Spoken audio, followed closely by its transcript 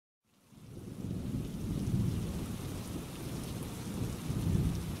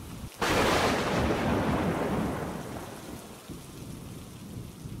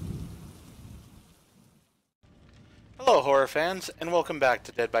Hello horror fans, and welcome back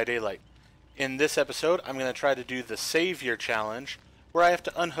to Dead by Daylight. In this episode, I'm going to try to do the Savior Challenge, where I have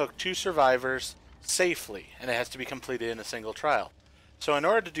to unhook 2 survivors safely, and it has to be completed in a single trial. So in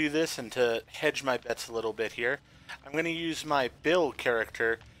order to do this, and to hedge my bets a little bit here, I'm going to use my Bill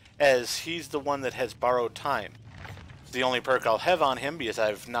character, as he's the one that has borrowed time. It's the only perk I'll have on him, because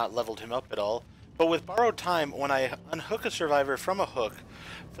I've not leveled him up at all. But with borrowed time, when I unhook a survivor from a hook,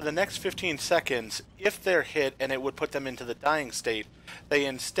 for the next 15 seconds, if they're hit and it would put them into the dying state, they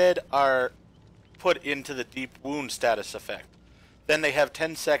instead are put into the deep wound status effect. Then they have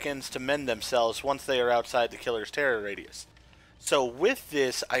 10 seconds to mend themselves once they are outside the killer's terror radius. So with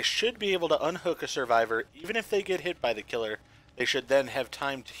this, I should be able to unhook a survivor, even if they get hit by the killer. They should then have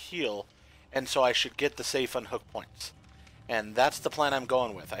time to heal, and so I should get the safe unhook points. And that's the plan I'm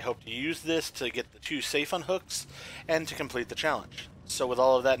going with. I hope to use this to get the 2 safe unhooks and to complete the challenge. So with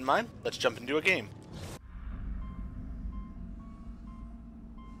all of that in mind, let's jump into a game.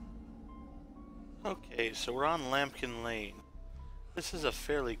 Okay, so we're on Lambkin Lane. This is a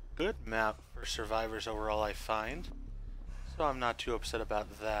fairly good map for survivors overall, I find. So I'm not too upset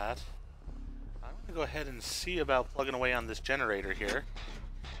about that. I'm going to go ahead and see about plugging away on this generator here.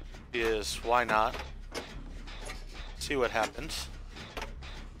 Because why not? See what happens.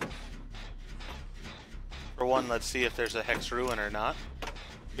 For one, let's see if there's a Hex Ruin or not.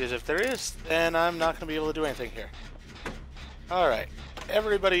 Because if there is, then I'm not going to be able to do anything here. Alright.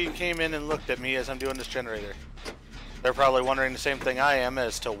 Everybody came in and looked at me as I'm doing this generator. They're probably wondering the same thing I am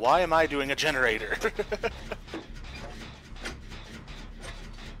as to why am I doing a generator?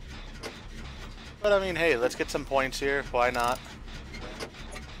 But I mean, hey, let's get some points here. Why not?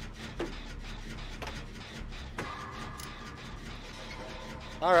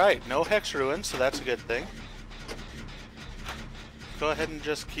 Alright, no Hex Ruin, so that's a good thing. Go ahead and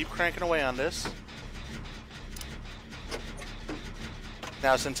just keep cranking away on this.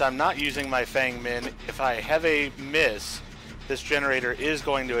 Now, since I'm not using my Fang Min, if I have a miss, this generator is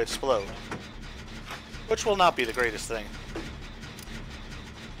going to explode. Which will not be the greatest thing.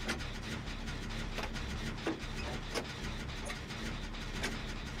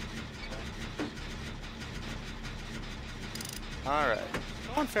 Alright.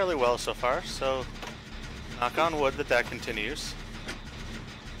 Going fairly well so far, so knock on wood that continues.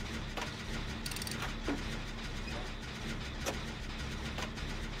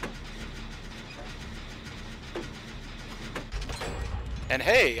 And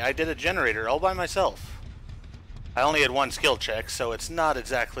hey, I did a generator all by myself. I only had 1 skill check, so it's not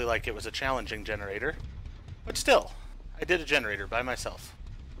exactly like it was a challenging generator. But still, I did a generator by myself.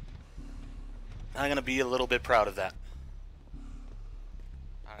 I'm going to be a little bit proud of that.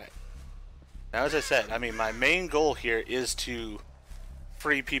 Alright. Now, as I said, I mean, my main goal here is to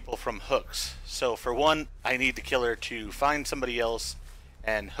free people from hooks. So for one, I need the killer to find somebody else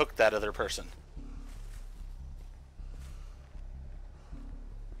and hook that other person.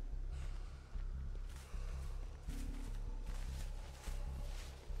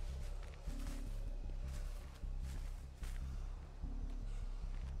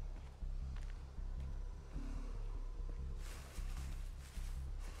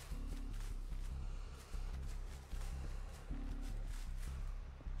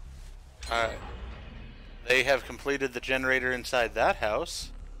 Alright. They have completed the generator inside that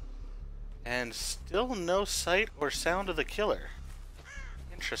house. And still no sight or sound of the killer.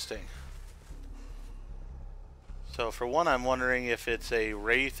 Interesting. So for one, I'm wondering if it's a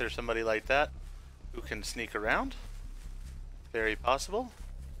wraith or somebody like that who can sneak around. Very possible.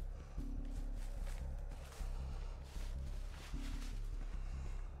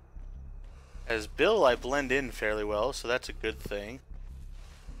 As Bill, I blend in fairly well, so that's a good thing.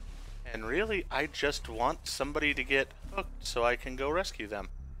 And really, I just want somebody to get hooked so I can go rescue them.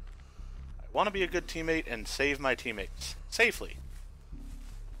 I want to be a good teammate and save my teammates. Safely.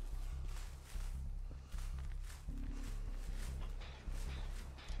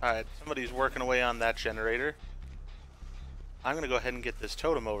 Alright, somebody's working away on that generator. I'm going to go ahead and get this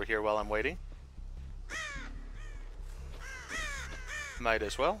totem over here while I'm waiting. Might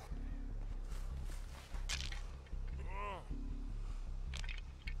as well.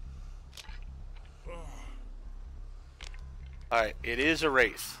 Alright, it is a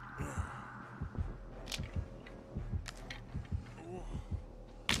wraith.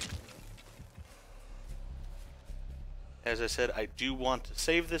 As I said, I do want to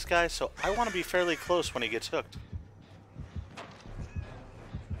save this guy, so I want to be fairly close when he gets hooked.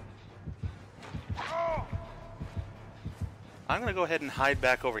 I'm going to go ahead and hide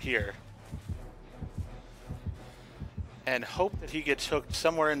back over here. And hope that he gets hooked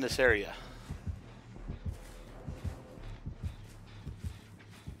somewhere in this area.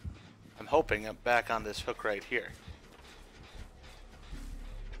 hoping I'm back on this hook right here.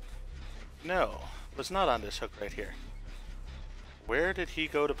 No, was not on this hook right here. Where did he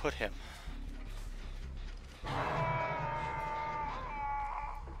go to put him?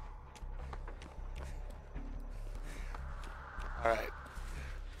 Alright.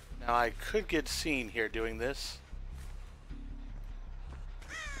 Now I could get seen here doing this.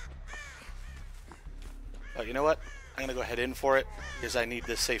 But you know what? I'm gonna go ahead in for it because I need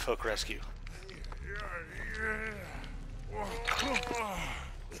this safe hook rescue.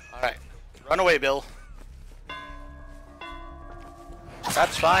 Alright. Run away, Bill.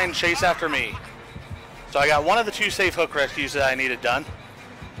 That's fine. Chase after me. So I got one of the two safe hook rescues that I needed done.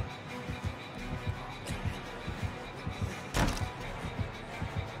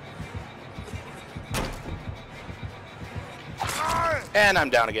 And I'm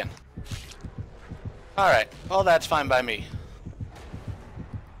down again. Alright, well that's fine by me.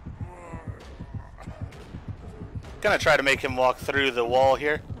 Gonna try to make him walk through the wall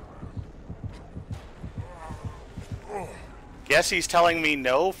here. Guess he's telling me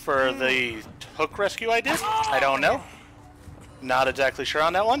no for the hook rescue I did? I don't know. Not exactly sure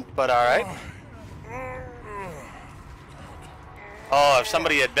on that one, but alright. Oh, if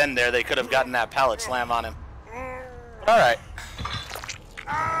somebody had been there, they could have gotten that pallet slam on him. Alright.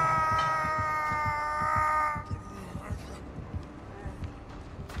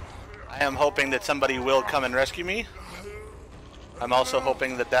 I am hoping that somebody will come and rescue me. I'm also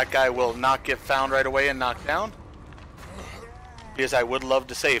hoping that that guy will not get found right away and knocked down, because I would love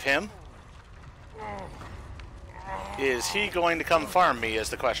to save him. Is he going to come farm me is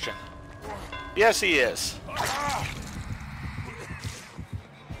the question. Yes, he is.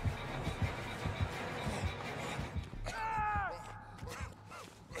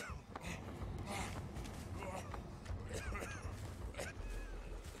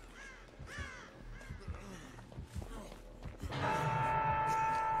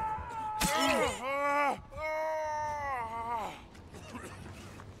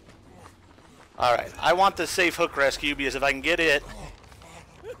 Alright, I want the safe hook rescue because if I can get it,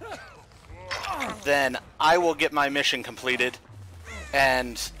 then I will get my mission completed,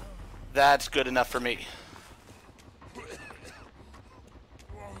 and that's good enough for me.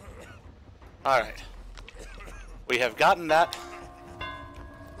 Alright. We have gotten that.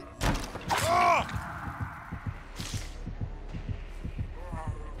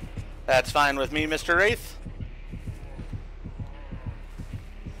 That's fine with me, Mr. Wraith.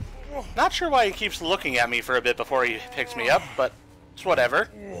 Not sure why he keeps looking at me for a bit before he picks me up, but it's whatever.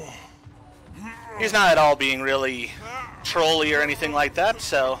 He's not at all being really trolly or anything like that,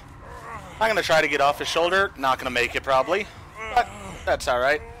 so I'm going to try to get off his shoulder. Not going to make it probably, but that's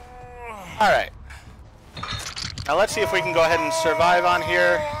alright. Alright. Now let's see if we can go ahead and survive on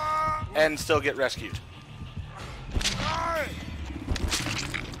here and still get rescued.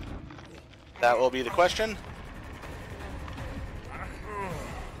 That will be the question.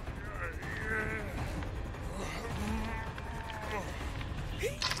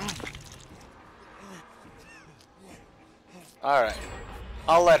 Alright.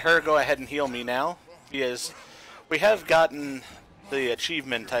 I'll let her go ahead and heal me now, because we have gotten the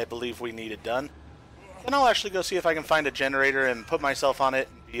achievement I believe we needed done. Then I'll actually go see if I can find a generator and put myself on it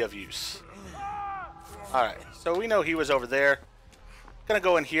and be of use. Alright, so we know he was over there. Gonna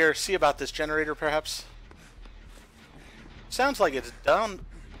go in here, see about this generator perhaps. Sounds like it's done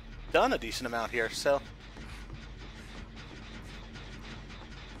a decent amount here, so.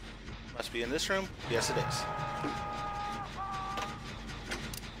 Must be in this room? Yes, it is.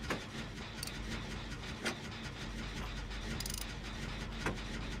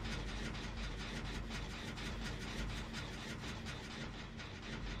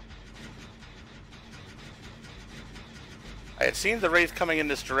 I had seen the Wraith coming in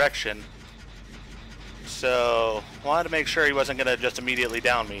this direction, so wanted to make sure he wasn't going to just immediately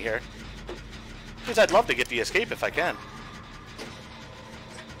down me here. Because I'd love to get the escape if I can.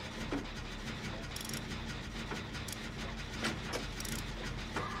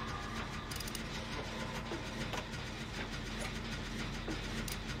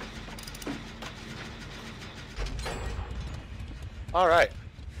 Alright,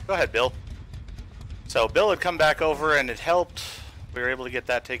 go ahead, Bill. So Bill had come back over and it helped. We were able to get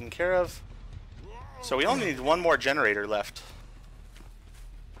that taken care of. So we only need one more generator left.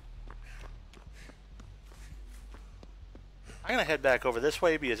 I'm going to head back over this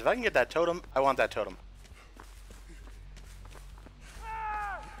way because if I can get that totem, I want that totem.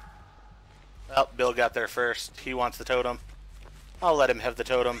 Well, Bill got there first. He wants the totem. I'll let him have the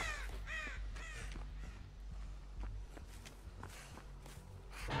totem.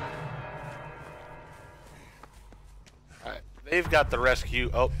 they've got the rescue.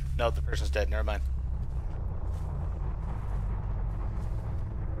 Oh, no, the person's dead. Never mind.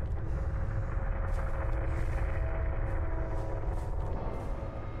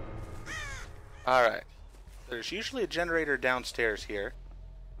 Alright. There's usually a generator downstairs here.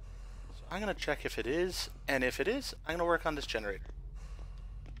 So I'm going to check if it is. And if it is, I'm going to work on this generator.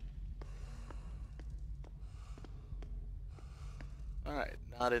 Alright,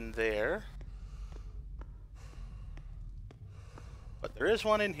 not in there. But there is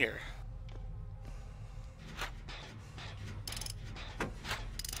one in here.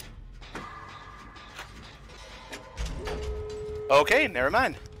 Okay, never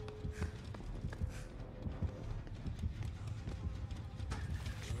mind.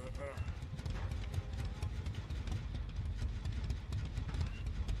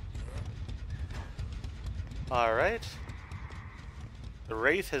 Alright. The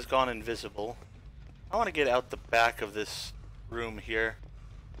Wraith has gone invisible. I want to get out the back of this room here.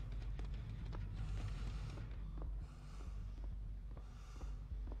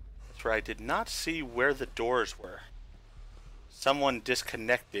 That's where I did not see where the doors were. Someone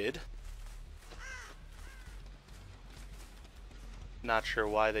disconnected. Not sure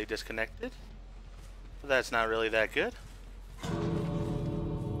why they disconnected. But that's not really that good.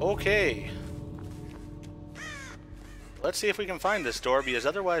 Okay. Let's see if we can find this door, because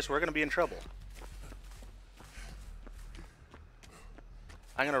otherwise we're going to be in trouble.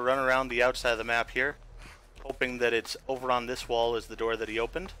 I'm going to run around the outside of the map here, hoping that it's over on this wall is the door that he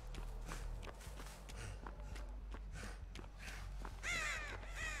opened.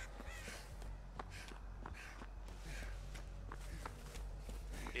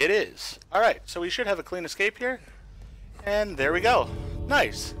 It is. Alright, so we should have a clean escape here. And there we go.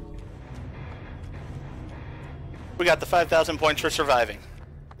 Nice. We got the 5,000 points for surviving.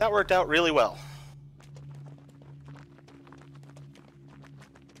 That worked out really well.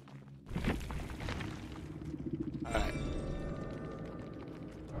 Alright.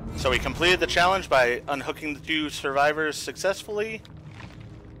 So we completed the challenge by unhooking the 2 survivors successfully.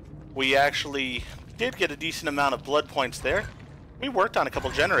 We actually did get a decent amount of blood points there. We worked on a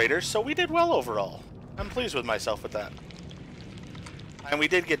couple generators, so we did well overall. I'm pleased with myself with that. And we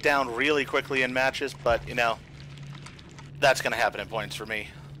did get down really quickly in matches, but, you know, that's going to happen in points for me.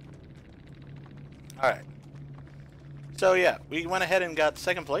 Alright. So, yeah, we went ahead and got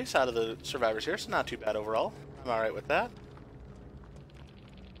 2nd place out of the survivors here, so not too bad overall. I'm alright with that.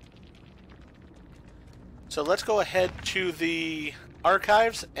 So let's go ahead to the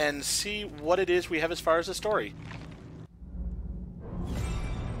archives and see what it is we have as far as the story.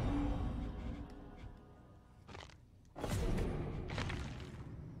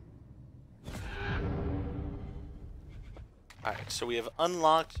 Alright, so we have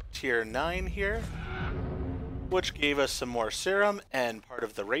unlocked tier 9 here, which gave us some more serum and part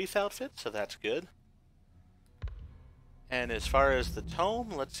of the Wraith outfit, so that's good. And as far as the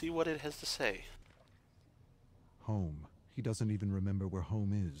tome, let's see what it has to say. Home. He doesn't even remember where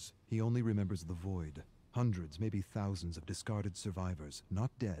home is. He only remembers the void. Hundreds, maybe thousands of discarded survivors.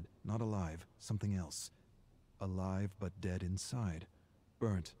 Not dead, not alive, something else. Alive but dead inside.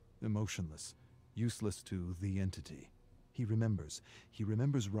 Burnt, emotionless, useless to the entity. He remembers. He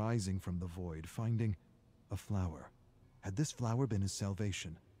remembers rising from the void, finding a flower. Had this flower been his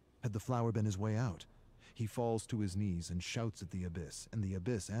salvation? Had the flower been his way out? He falls to his knees and shouts at the abyss, and the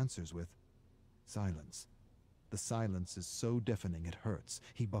abyss answers with silence. The silence is so deafening it hurts.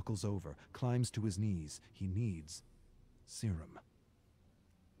 He buckles over, climbs to his knees. He needs serum.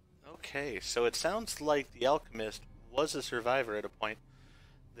 Okay, so it sounds like the alchemist was a survivor at a point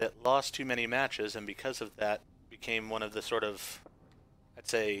that lost too many matches, and because of that became one of the sort of, I'd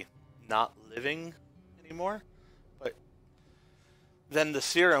say, not living anymore. But then the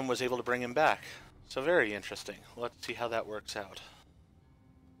serum was able to bring him back. So very interesting. Let's see how that works out.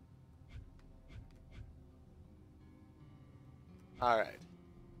 Alright.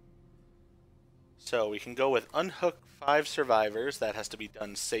 So we can go with unhook 5 survivors. That has to be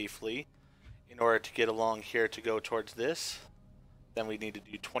done safely in order to get along here to go towards this. Then we need to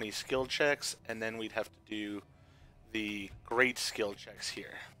do 20 skill checks, and then we'd have to do the great skill checks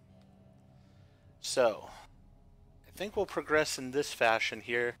here. So I think we'll progress in this fashion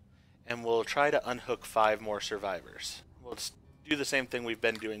here, and we'll try to unhook 5 more survivors. We'll just do the same thing we've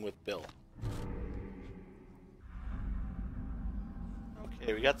been doing with Bill.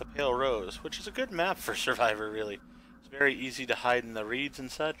 Okay, we got the Pale Rose, which is a good map for Survivor, really. It's very easy to hide in the reeds and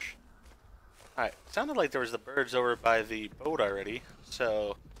such. Alright, sounded like there was the birds over by the boat already,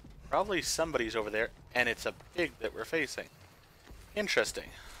 so probably somebody's over there, and it's a pig that we're facing. Interesting.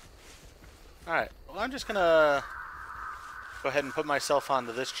 Alright, well I'm just gonna Go ahead and put myself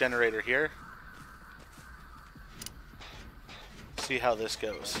onto this generator here. See how this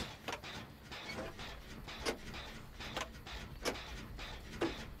goes.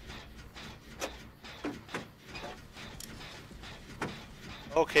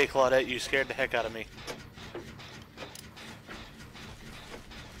 Okay, Claudette, you scared the heck out of me.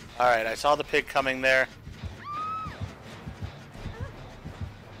 Alright, I saw the pig coming there.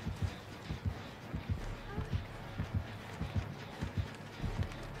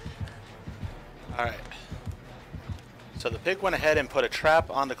 Alright. So the pig went ahead and put a trap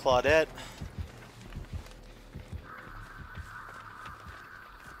onto Claudette.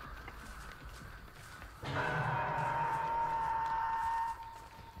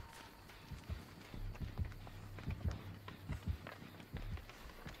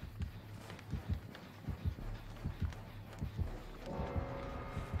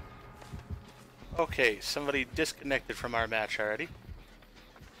 Okay, somebody disconnected from our match already.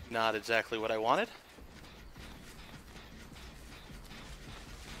 Not exactly what I wanted.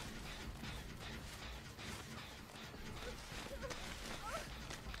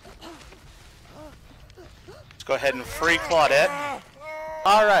 Let's go ahead and free Claudette.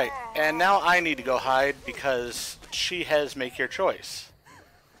 Alright, and now I need to go hide because she has make your choice.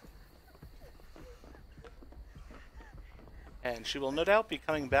 And she will no doubt be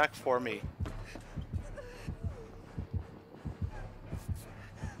coming back for me.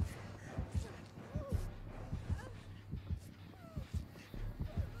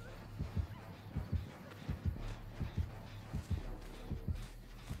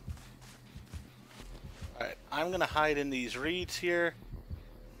 Alright, I'm going to hide in these reeds here.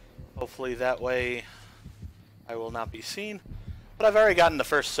 Hopefully that way I will not be seen. But I've already gotten the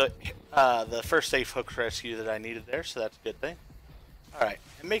first safe hook rescue that I needed there, so that's a good thing. Alright,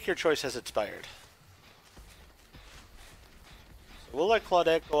 and make your choice has expired. So we'll let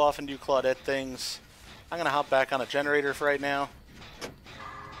Claudette go off and do Claudette things. I'm going to hop back on a generator for right now.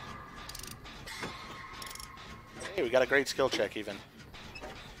 Hey, we got a great skill check even.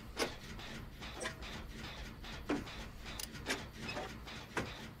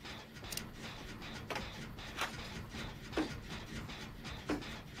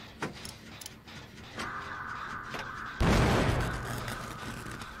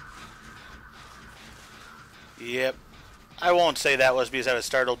 Yep. I won't say that was because I was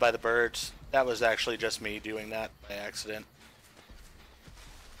startled by the birds. That was actually just me doing that by accident.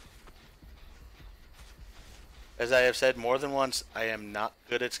 As I have said more than once, I am not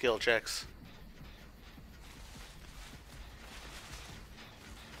good at skill checks.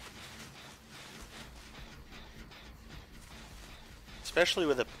 Especially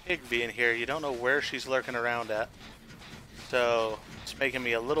with a pig being here, you don't know where she's lurking around at. So, it's making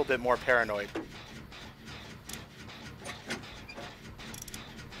me a little bit more paranoid.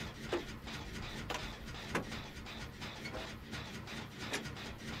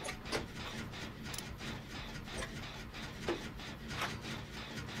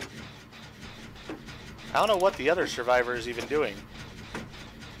 I don't know what the other survivor is even doing.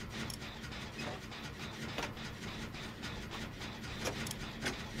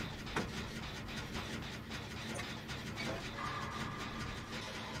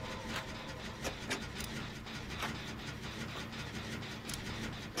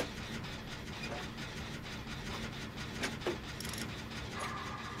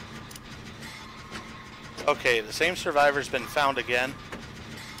 Okay, the same survivor's been found again.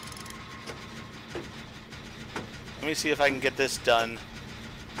 Let me see if I can get this done.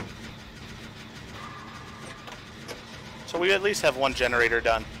 So we at least have one generator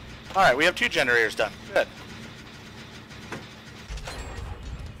done. Alright, we have 2 generators done. Good.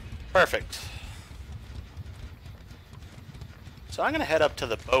 Perfect. So I'm going to head up to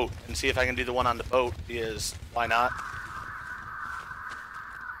the boat and see if I can do the one on the boat, because why not?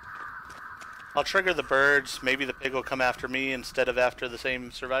 I'll trigger the birds. Maybe the pig will come after me instead of after the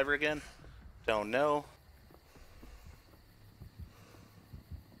same survivor again. Don't know.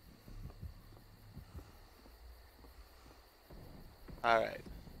 Alright.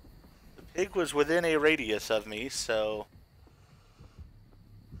 The pig was within a radius of me, so...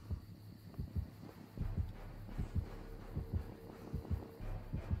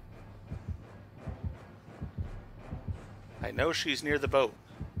 I know she's near the boat.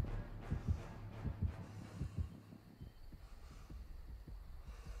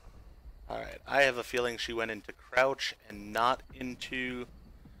 Alright, I have a feeling she went into crouch and not into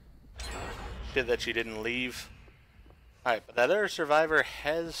shit that she didn't leave. Alright, but that other survivor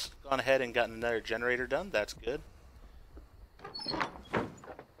has gone ahead and gotten another generator done. That's good.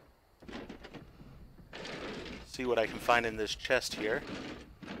 see what I can find in this chest here.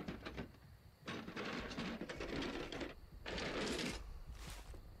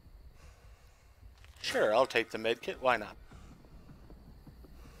 Sure, I'll take the medkit. Why not?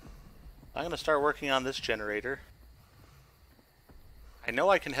 I'm going to start working on this generator. I know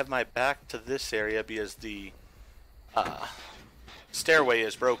I can have my back to this area because the stairway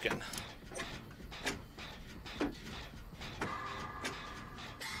is broken.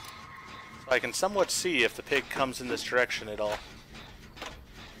 So I can somewhat see if the pig comes in this direction at all.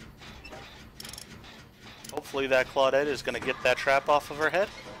 Hopefully that Claudette is going to get that trap off of her head.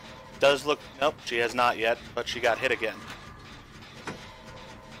 Does look... Nope, she has not yet, but she got hit again.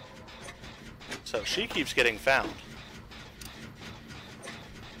 So she keeps getting found.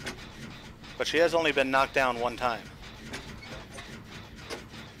 But she has only been knocked down one time.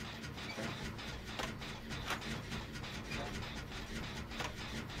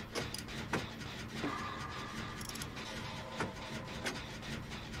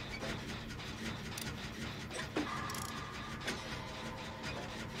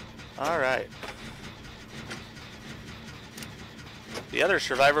 Alright. The other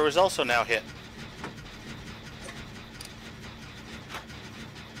survivor was also now hit.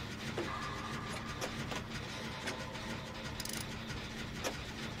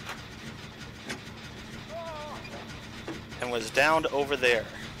 And was downed over there.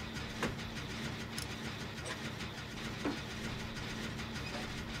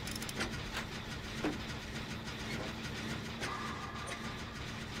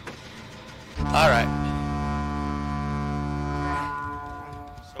 Alright.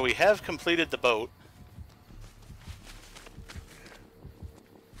 So we have completed the boat.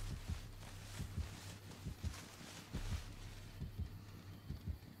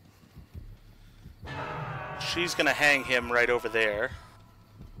 She's gonna hang him right over there.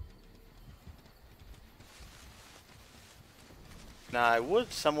 Now I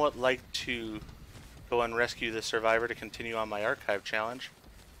would somewhat like to go and rescue the survivor to continue on my archive challenge.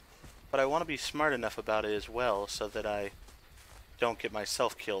 But I want to be smart enough about it as well so that I don't get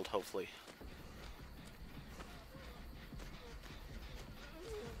myself killed, hopefully.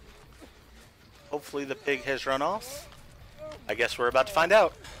 Hopefully the pig has run off. I guess we're about to find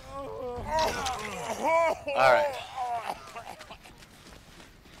out. Alright.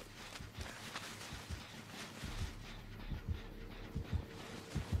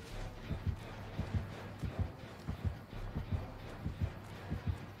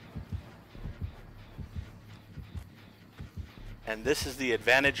 And this is the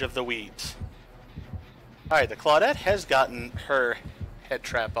advantage of the weeds. Alright, the Claudette has gotten her head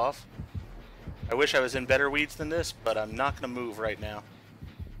trap off. I wish I was in better weeds than this, but I'm not going to move right now.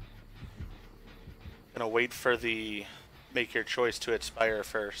 I'm going to wait for the make your choice to expire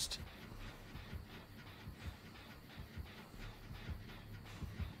first.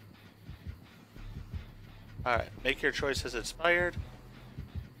 Alright, make your choice has expired.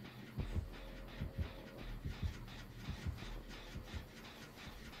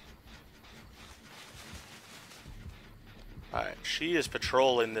 Alright, she is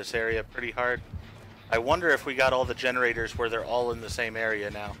patrolling this area pretty hard. I wonder if we got all the generators where they're all in the same area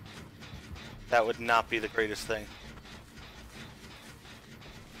now. That would not be the greatest thing.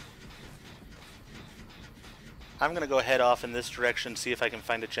 I'm going to go head off in this direction, see if I can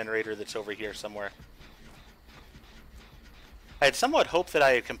find a generator that's over here somewhere. I had somewhat hoped that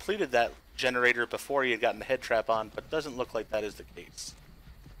I had completed that generator before he had gotten the head trap on, but it doesn't look like that is the case.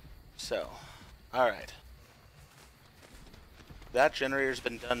 So, alright. That generator's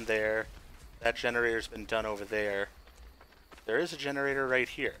been done there. That generator's been done over there. There is a generator right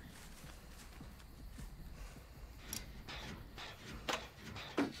here.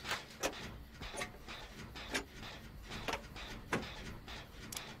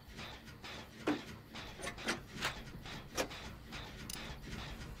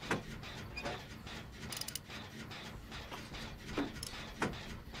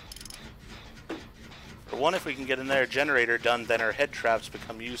 One, if we can get another generator done, then our head traps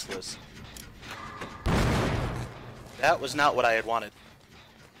become useless. That was not what I had wanted.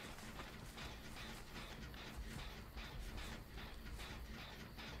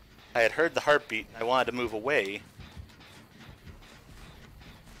 I had heard the heartbeat and I wanted to move away.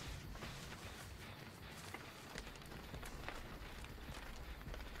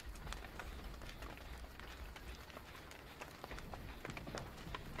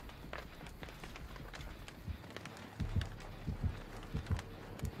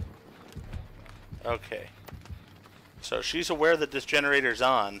 Okay. So she's aware that this generator's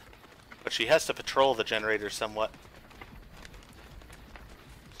on, but she has to patrol the generator somewhat.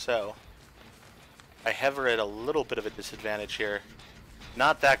 So, I have her at a little bit of a disadvantage here.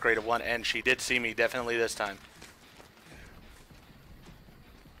 Not that great of one, and she did see me definitely this time.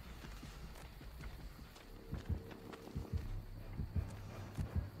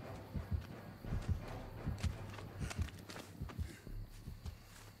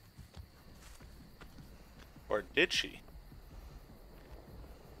 Or did she?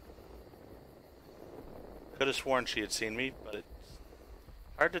 Could have sworn she had seen me, but it's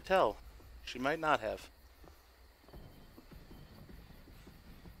hard to tell. She might not have.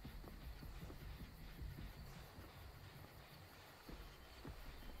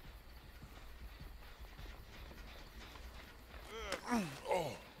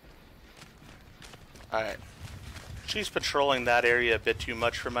 Alright. She's patrolling that area a bit too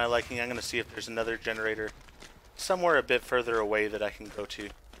much for my liking. I'm going to see if there's another generator somewhere a bit further away that I can go to.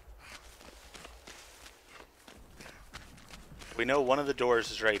 We know one of the doors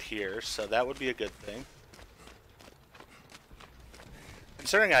is right here, so that would be a good thing.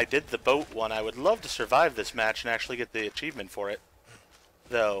 Considering I did the boat one, I would love to survive this match and actually get the achievement for it.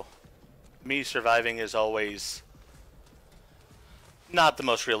 Though, me surviving is always not the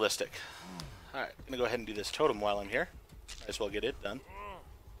most realistic. Alright, I'm going to go ahead and do this totem while I'm here. Might as well get it done.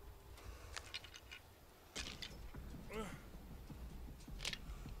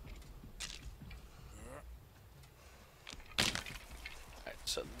 Alright,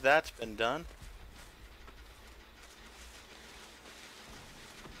 so that's been done.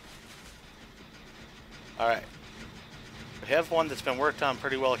 Alright. We have one that's been worked on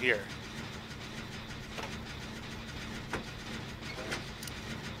pretty well here.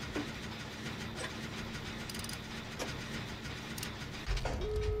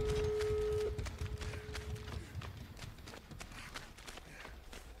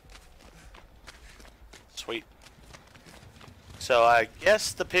 Sweet. So I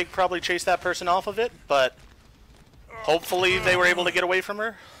guess the pig probably chased that person off of it, but hopefully they were able to get away from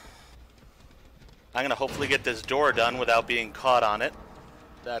her. I'm going to hopefully get this door done without being caught on it.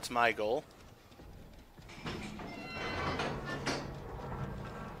 That's my goal.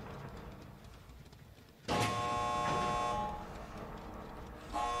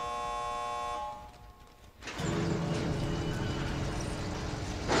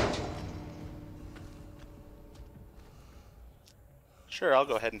 Sure, I'll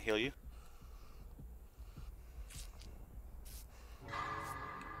go ahead and heal you.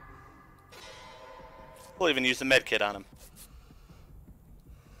 We'll even use the med kit on him.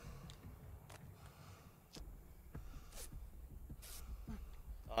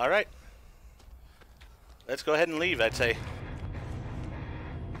 Alright. Let's go ahead and leave, I'd say.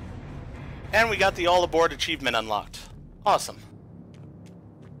 And we got the all aboard achievement unlocked. Awesome.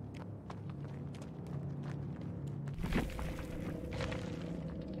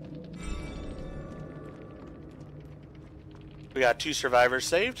 We got 2 survivors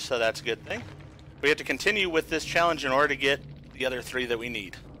saved, so that's a good thing. We have to continue with this challenge in order to get the other 3 that we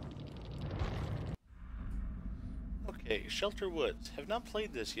need. Okay, Shelter Woods. Have not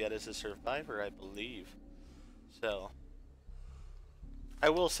played this yet as a survivor, I believe. So, I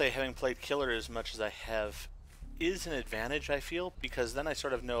will say having played Killer as much as I have is an advantage, I feel, because then I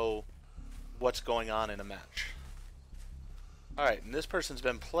sort of know what's going on in a match. Alright, and this person's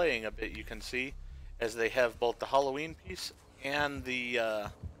been playing a bit, you can see, as they have both the Halloween piece and the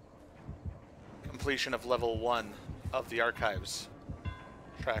completion of level 1 of the archives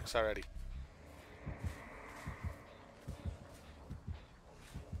tracks already.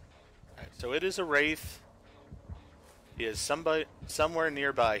 Alright, so it is a Wraith. He is somewhere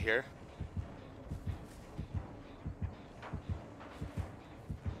nearby here.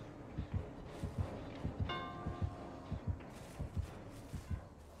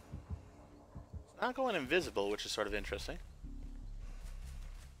 It's not going invisible, which is sort of interesting.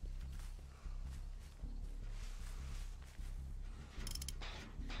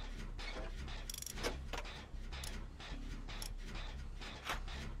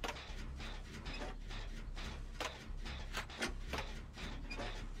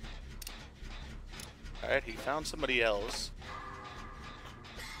 Alright, he found somebody else.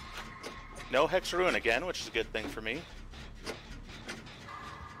 No Hex Ruin again, which is a good thing for me.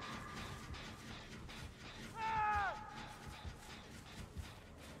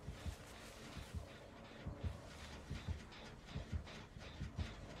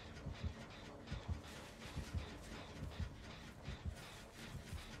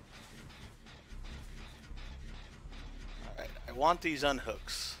 Alright, I want these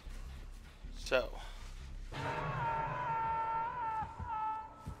unhooks. So...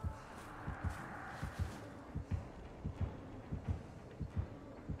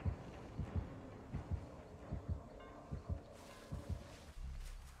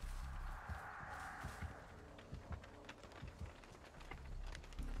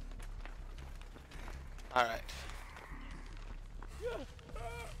 Alright.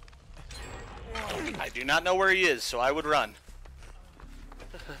 I do not know where he is, so I would run.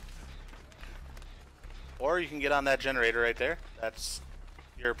 Or you can get on that generator right there. That's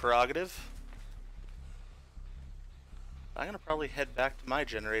your prerogative. I'm going to probably head back to my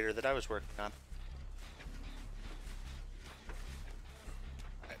generator that I was working on.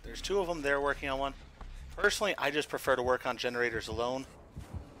 Alright, there's two of them. They're working on one. Personally, I just prefer to work on generators alone.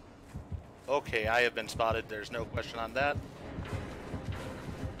 Okay, I have been spotted. There's no question on that.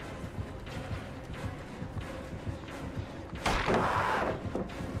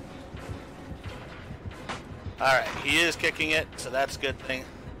 Alright, he is kicking it, so that's a good thing.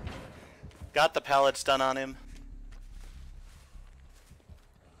 Got the pallets done on him.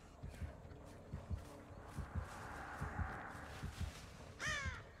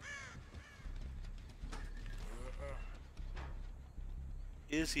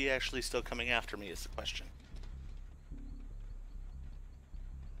 Is he actually still coming after me is the question.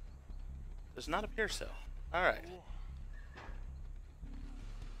 Does not appear so. Alright.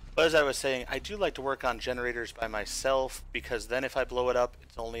 But as I was saying, I do like to work on generators by myself, because then if I blow it up,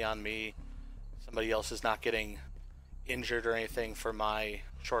 it's only on me. Somebody else is not getting injured or anything for my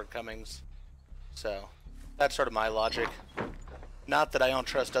shortcomings. So, that's sort of my logic. Not that I don't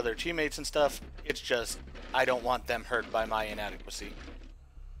trust other teammates and stuff, it's just I don't want them hurt by my inadequacy.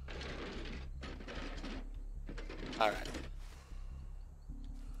 Alright.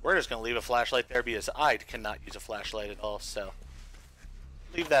 We're just going to leave a flashlight there because I cannot use a flashlight at all, so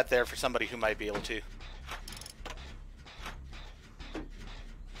leave that there for somebody who might be able to.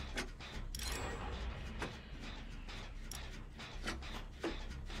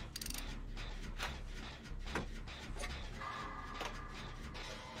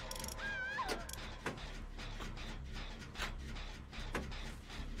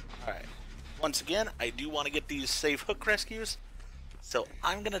 Alright. Once again, I do want to get these safe hook rescues, so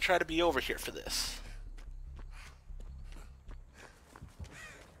I'm going to try to be over here for this.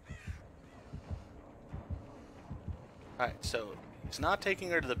 Alright, so he's not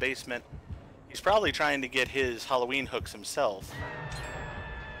taking her to the basement. He's probably trying to get his Halloween hooks himself.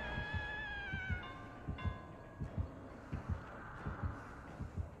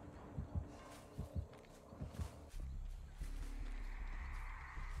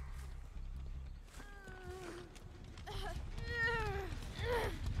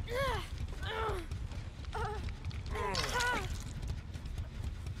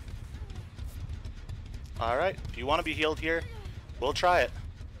 Alright, if you want to be healed here, we'll try it.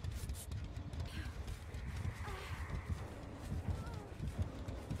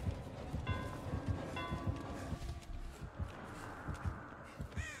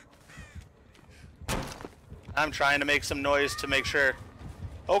 I'm trying to make some noise to make sure.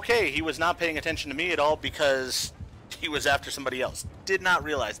 Okay, he was not paying attention to me at all because he was after somebody else. Did not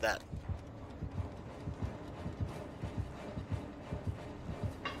realize that.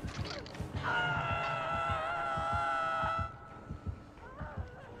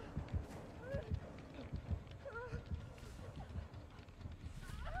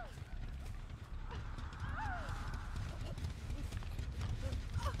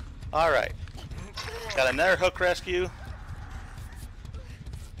 Alright. Got another hook rescue.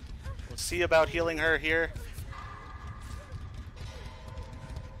 We'll see about healing her here.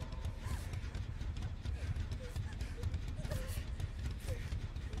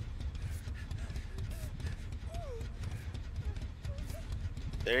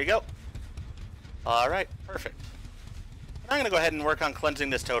 There you go. Alright, perfect. I'm going to go ahead and work on cleansing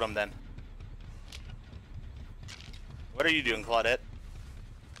this totem then. What are you doing, Claudette?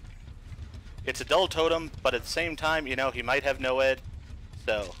 It's a dull totem, but at the same time, you know, he might have no ed.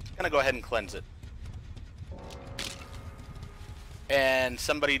 So, I'm going to go ahead and cleanse it. And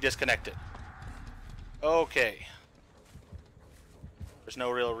somebody disconnected. Okay. There's no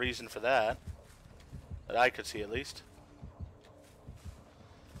real reason for that. That I could see, at least.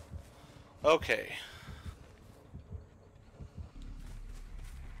 Okay.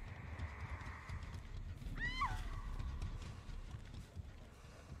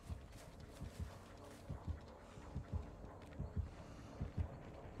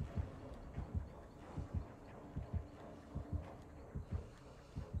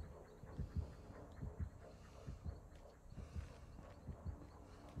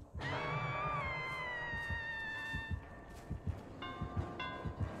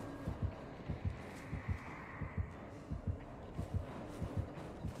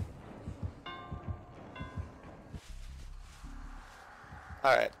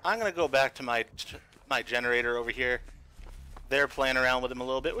 Alright, I'm going to go back to my generator over here. They're playing around with him a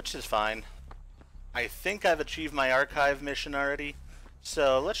little bit, which is fine. I think I've achieved my archive mission already.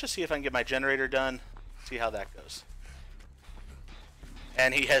 So let's just see if I can get my generator done. See how that goes.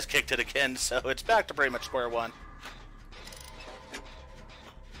 And he has kicked it again, so it's back to pretty much square one.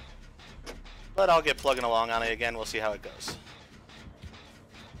 But I'll get plugging along on it again. We'll see how it goes.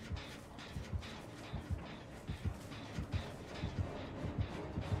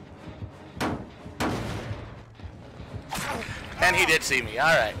 And he did see me.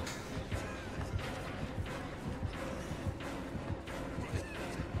 All right.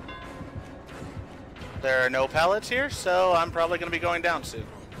 There are no pallets here, so I'm probably going to be going down soon.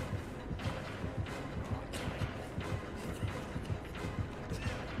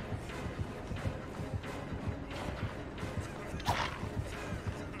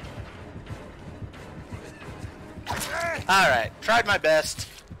 Alright, tried my best.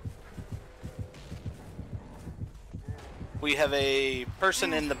 We have a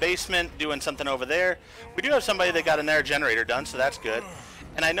person in the basement doing something over there. We do have somebody that got an air generator done, so that's good.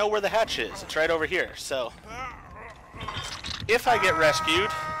 And I know where the hatch is. It's right over here, so if I get rescued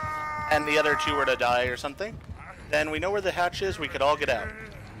and the other two were to die or something, then we know where the hatch is. We could all get out.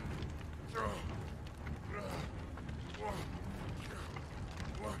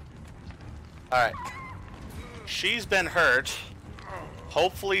 Alright. She's been hurt.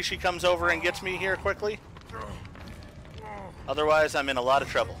 Hopefully she comes over and gets me here quickly. Otherwise, I'm in a lot of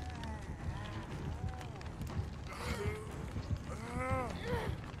trouble.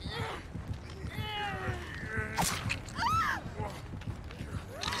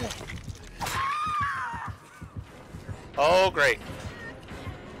 Oh, great.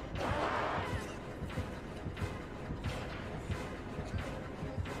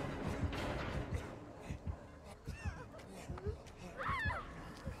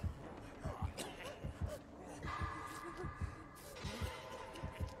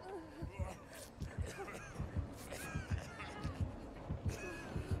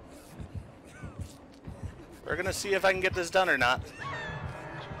 We're gonna see if I can get this done or not.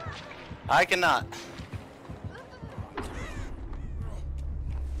 I cannot.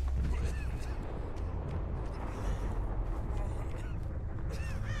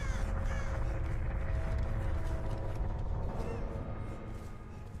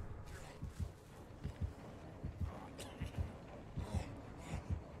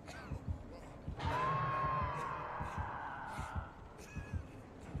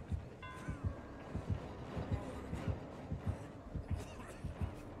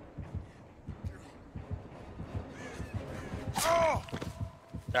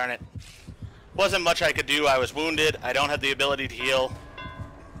 Darn it. Wasn't much I could do. I was wounded. I don't have the ability to heal.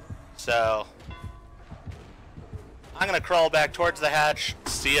 So I'm going to crawl back towards the hatch,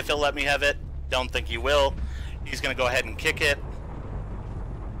 see if he'll let me have it. Don't think he will. He's going to go ahead and kick it.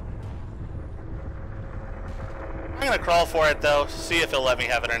 I'm going to crawl for it, though, see if he'll let me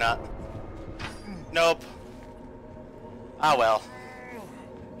have it or not. Nope. Ah, well.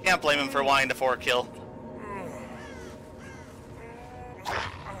 Can't blame him for wanting to 4-kill.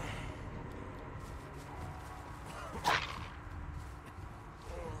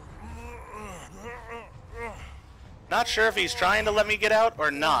 Not sure if he's trying to let me get out or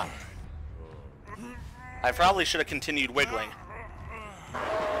not. I probably should have continued wiggling.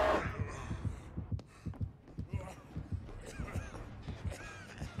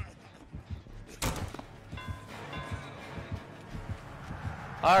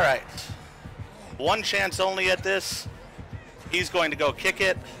 Alright. One chance only at this. He's going to go kick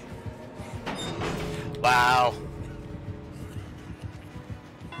it. Wow.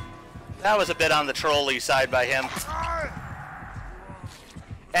 That was a bit on the trolley side by him.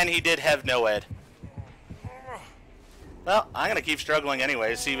 And he did have no ed. Well, I'm going to keep struggling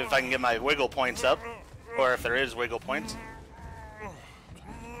anyway, see if I can get my wiggle points up. Or if there is wiggle points.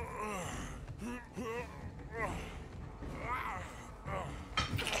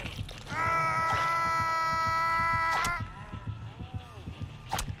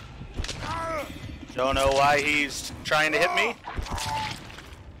 Don't know why he's trying to hit me.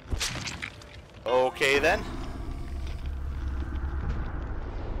 Okay then.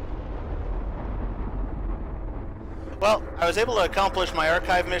 Well, I was able to accomplish my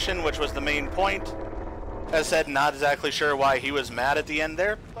archive mission, which was the main point. As said, not exactly sure why he was mad at the end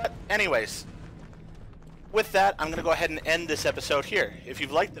there, but anyways. With that, I'm going to go ahead and end this episode here. If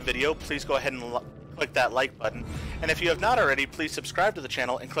you've liked the video, please go ahead and click that like button. And if you have not already, please subscribe to the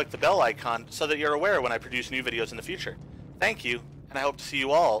channel and click the bell icon so that you're aware when I produce new videos in the future. Thank you, and I hope to see you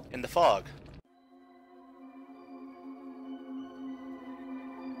all in the fog.